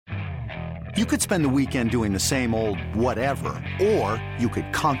You could spend the weekend doing the same old whatever, or you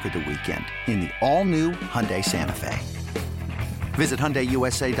could conquer the weekend in the all-new Hyundai Santa Fe. Visit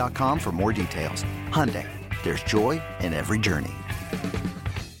HyundaiUSA.com for more details. Hyundai, there's joy in every journey.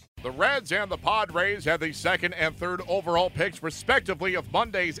 The Reds and the Padres had the second and third overall picks, respectively, of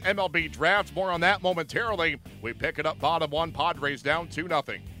Monday's MLB draft. More on that momentarily. We pick it up bottom one, Padres down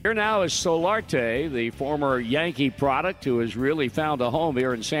 2-0. Here now is Solarte, the former Yankee product who has really found a home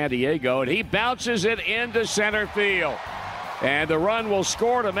here in San Diego, and he bounces it into center field. And the run will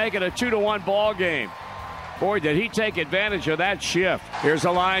score to make it a 2-1 ball game. Boy, did he take advantage of that shift. Here's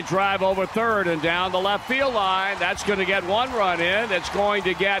a line drive over third and down the left field line. That's going to get one run in. It's going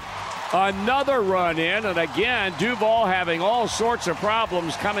to get another run in. And again, Duvall having all sorts of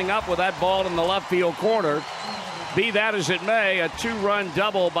problems coming up with that ball in the left field corner. Be that as it may, a two-run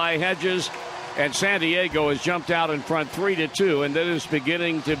double by Hedges. And San Diego has jumped out in front 3-2. And that is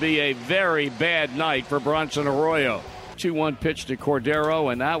beginning to be a very bad night for Bronson Arroyo. 2-1 pitch to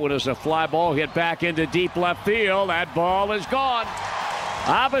Cordero, and that one is a fly ball hit back into deep left field. That ball is gone.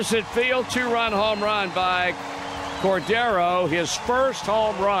 Opposite field, two-run home run by Cordero, his first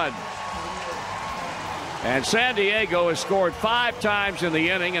home run. And San Diego has scored 5 times in the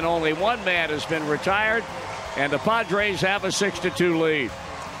inning, and only one man has been retired, and the Padres have a 6-2 lead.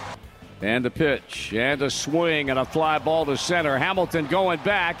 And the pitch, and a swing, and a fly ball to center. Hamilton going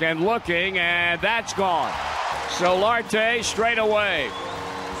back and looking, and that's gone. Solarte straight away.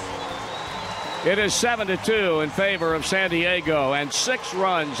 It is 7-2 in favor of San Diego, and 6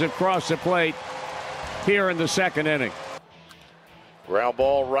 runs across the plate here in the second inning. Ground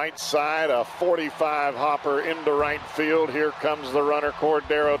ball right side, a 45 hopper into right field. Here comes the runner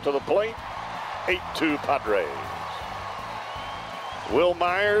Cordero to the plate. 8-2 Padres. Will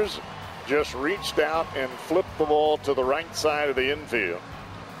Myers just reached out and flipped the ball to the right side of the infield.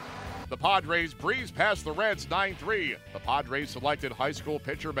 The Padres breezed past the Reds 9-3. The Padres selected high school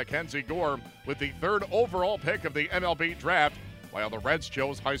pitcher Mackenzie Gore with the third overall pick of the MLB draft, while the Reds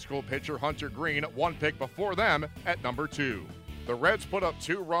chose high school pitcher Hunter Green, one pick before them at number 2. The Reds put up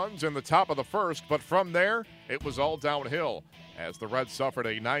 2 runs in the top of the first, but from there, it was all downhill as the Reds suffered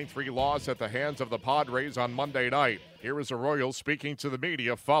a 9-3 loss at the hands of the Padres on Monday night. Here is Arroyo speaking to the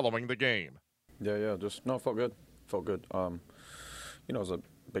media following the game. Yeah, it felt good. It was a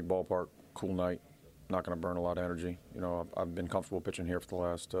big ballpark, cool night, not going to burn a lot of energy. I've been comfortable pitching here for the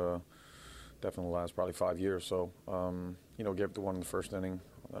last, definitely the last probably 5 years. So, gave it the one in the first inning,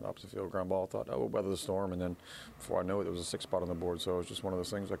 that opposite field ground ball. Thought, we'll weather the storm, and then before I knew it, there was a 6 spot on the board. So it was just one of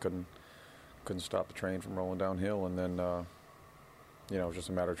those things I couldn't stop the train from rolling downhill, and then, it was just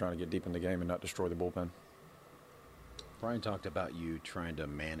a matter of trying to get deep in the game and not destroy the bullpen. Brian talked about you trying to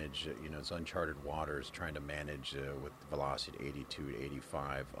manage, it's uncharted waters, trying to manage with velocity 82 to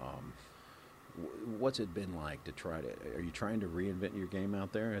 85. What's it been like to are you trying to reinvent your game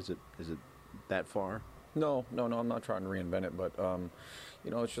out there? Is it that far? No, I'm not trying to reinvent it, but,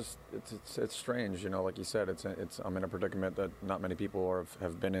 it's just, it's strange, like you said, I'm in a predicament that not many people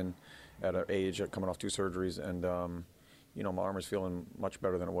have been in at an age coming off 2 surgeries, and, my arm is feeling much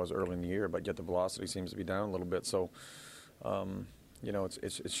better than it was early in the year, but yet the velocity seems to be down a little bit. So,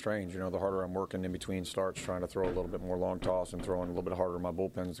 it's strange. The harder I'm working in between starts, trying to throw a little bit more long toss and throwing a little bit harder in my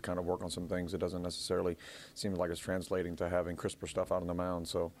bullpens to kind of work on some things. It doesn't necessarily seem like it's translating to having crisper stuff out on the mound.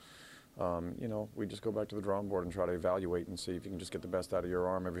 So, we just go back to the drawing board and try to evaluate and see if you can just get the best out of your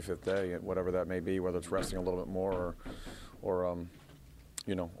arm every 5th day, whatever that may be, whether it's resting a little bit more or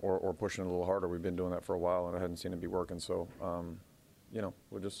pushing it a little harder. We've been doing that for a while, and I hadn't seen it be working. So,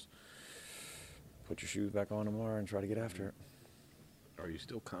 we'll just put your shoes back on tomorrow and try to get after it. Are you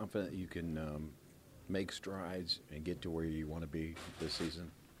still confident you can make strides and get to where you want to be this season?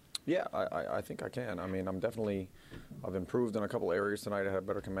 Yeah, I think I can. I mean, I've improved in a couple areas tonight. I had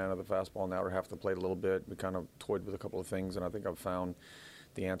better command of the fastball in the outer half of the plate a little bit. We kind of toyed with a couple of things, and I think I've found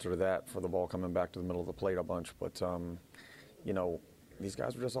the answer to that for the ball coming back to the middle of the plate a bunch. But, these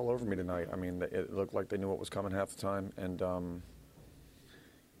guys were just all over me tonight. I mean, it looked like they knew what was coming half the time, and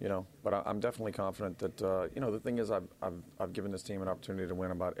but I'm definitely confident that the thing is I've given this team an opportunity to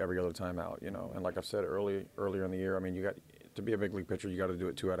win about every other time out. And like I've said earlier in the year, I mean, you got to be a big league pitcher, you got to do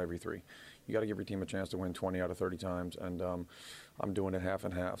it 2 out of every 3. You got to give your team a chance to win 20 out of 30 times, and I'm doing it half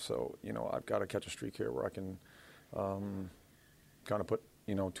and half. So I've got to catch a streak here where I can kind of put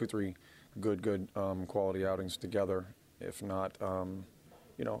 2-3 good quality outings together. If not, I'm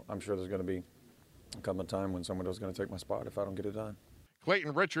sure there's going to be a come a time when someone else is going to take my spot if I don't get it done.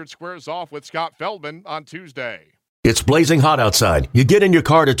 Clayton Richards squares off with Scott Feldman on Tuesday. It's blazing hot outside. You get in your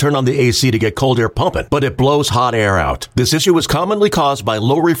car to turn on the AC to get cold air pumping, but it blows hot air out. This issue is commonly caused by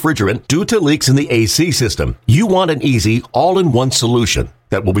low refrigerant due to leaks in the AC system. You want an easy, all-in-one solution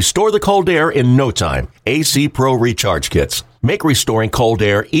that will restore the cold air in no time. AC Pro Recharge Kits make restoring cold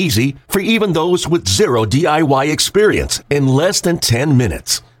air easy for even those with zero DIY experience in less than 10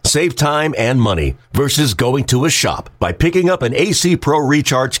 minutes. Save time and money versus going to a shop by picking up an AC Pro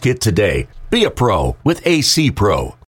Recharge Kit today. Be a pro with AC Pro.